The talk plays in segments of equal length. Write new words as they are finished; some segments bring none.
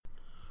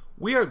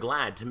We are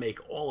glad to make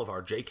all of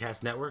our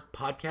JCast Network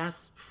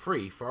podcasts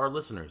free for our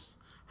listeners.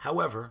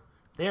 However,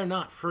 they are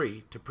not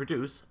free to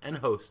produce and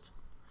host.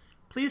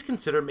 Please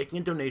consider making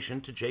a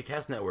donation to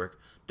JCast Network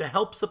to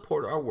help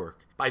support our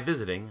work by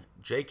visiting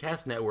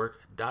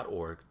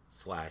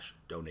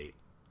jcastnetwork.org/donate.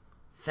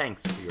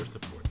 Thanks for your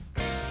support.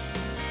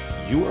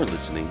 You are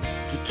listening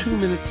to 2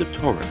 Minutes of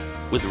Torah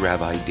with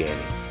Rabbi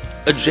Danny,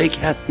 a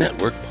JCast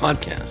Network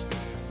podcast.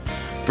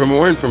 For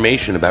more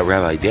information about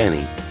Rabbi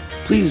Danny,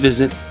 please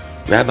visit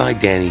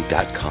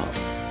rabbidanny.com.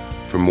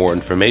 For more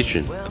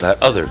information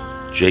about other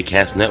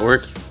JCast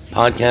Network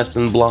podcasts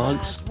and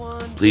blogs,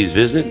 please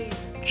visit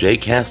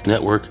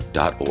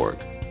jcastnetwork.org.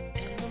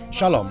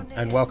 Shalom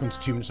and welcome to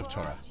 2 Minutes of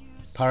Torah,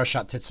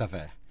 Parashat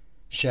Tetzaveh,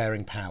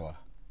 Sharing Power.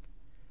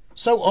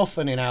 So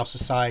often in our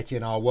society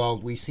and our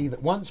world we see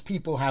that once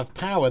people have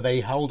power they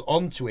hold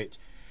on to it,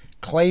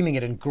 claiming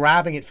it and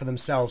grabbing it for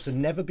themselves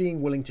and never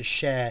being willing to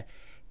share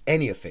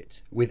any of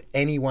it with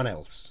anyone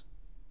else.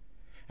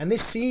 And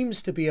this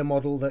seems to be a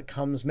model that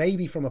comes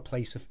maybe from a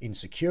place of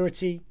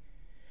insecurity,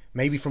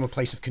 maybe from a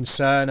place of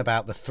concern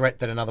about the threat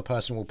that another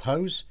person will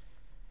pose.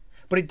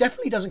 But it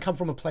definitely doesn't come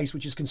from a place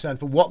which is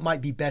concerned for what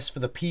might be best for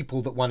the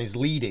people that one is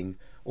leading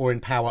or in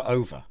power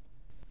over.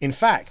 In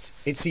fact,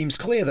 it seems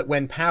clear that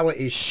when power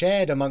is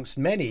shared amongst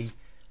many,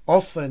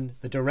 often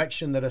the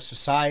direction that a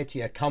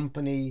society, a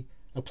company,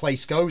 a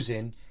place goes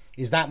in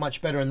is that much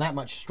better and that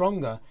much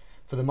stronger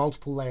for the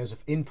multiple layers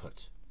of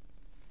input.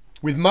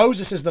 With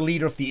Moses as the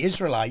leader of the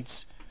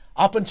Israelites,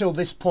 up until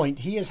this point,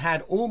 he has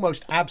had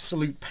almost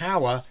absolute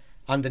power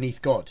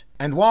underneath God.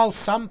 And while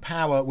some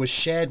power was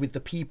shared with the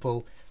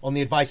people on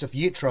the advice of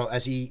Yitro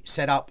as he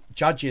set up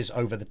judges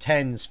over the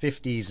 10s,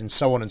 50s, and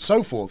so on and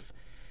so forth,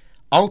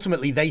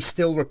 ultimately they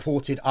still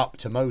reported up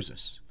to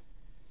Moses.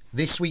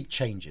 This week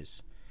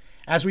changes.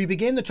 As we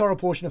begin the Torah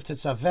portion of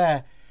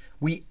Tetzaveh,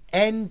 we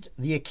end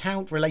the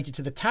account related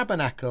to the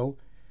tabernacle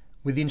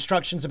with the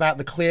instructions about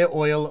the clear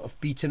oil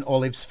of beaten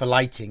olives for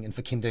lighting and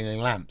for kindling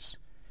lamps.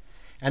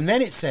 And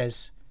then it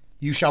says,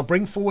 "You shall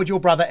bring forward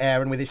your brother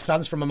Aaron with his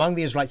sons from among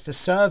the Israelites to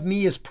serve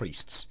me as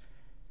priests.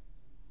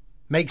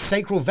 Make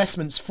sacred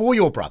vestments for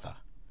your brother.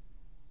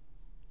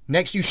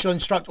 Next you shall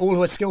instruct all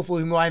who are skillful,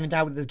 whom I have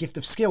endowed with the gift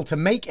of skill, to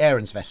make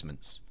Aaron's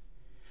vestments."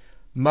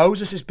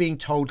 Moses is being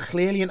told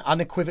clearly and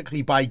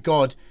unequivocally by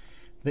God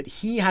that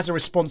he has a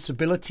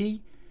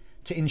responsibility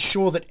to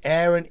ensure that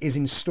Aaron is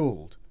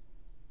installed.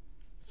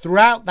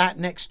 Throughout that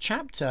next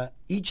chapter,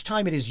 each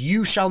time it is,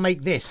 "You shall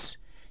make this,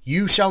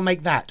 you shall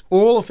make that,"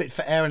 all of it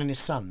for Aaron and his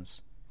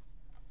sons.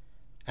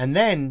 And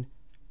then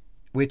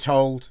we're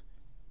told,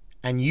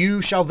 "And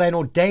you shall then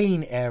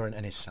ordain Aaron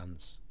and his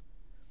sons."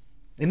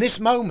 In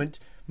this moment,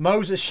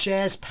 Moses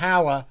shares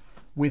power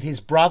with his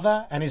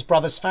brother and his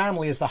brother's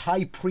family as the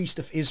high priest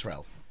of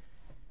Israel.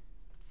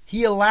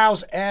 He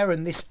allows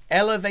Aaron this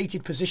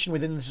elevated position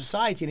within the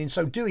society, and in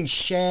so doing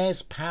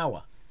shares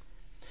power.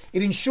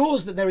 It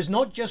ensures that there is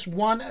not just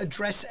one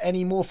address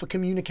anymore for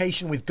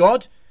communication with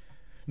God,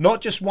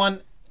 not just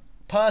one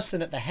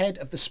person at the head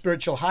of the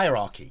spiritual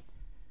hierarchy.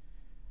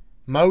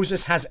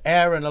 Moses has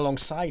Aaron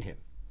alongside him.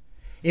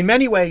 In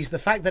many ways, the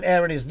fact that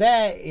Aaron is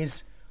there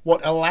is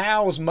what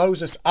allows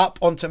Moses up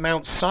onto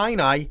Mount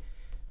Sinai,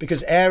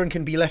 because Aaron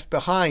can be left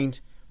behind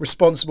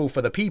responsible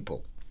for the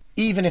people,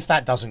 even if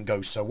that doesn't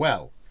go so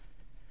well.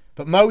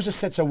 But Moses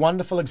sets a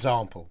wonderful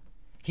example.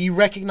 He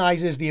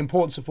recognizes the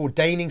importance of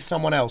ordaining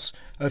someone else,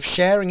 of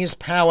sharing his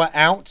power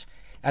out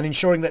and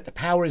ensuring that the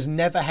power is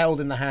never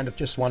held in the hand of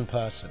just one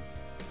person.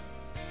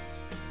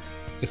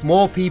 If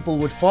more people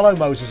would follow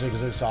Moses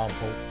as an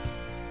example,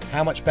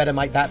 how much better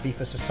might that be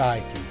for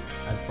society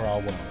and for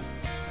our world?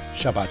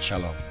 Shabbat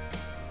Shalom.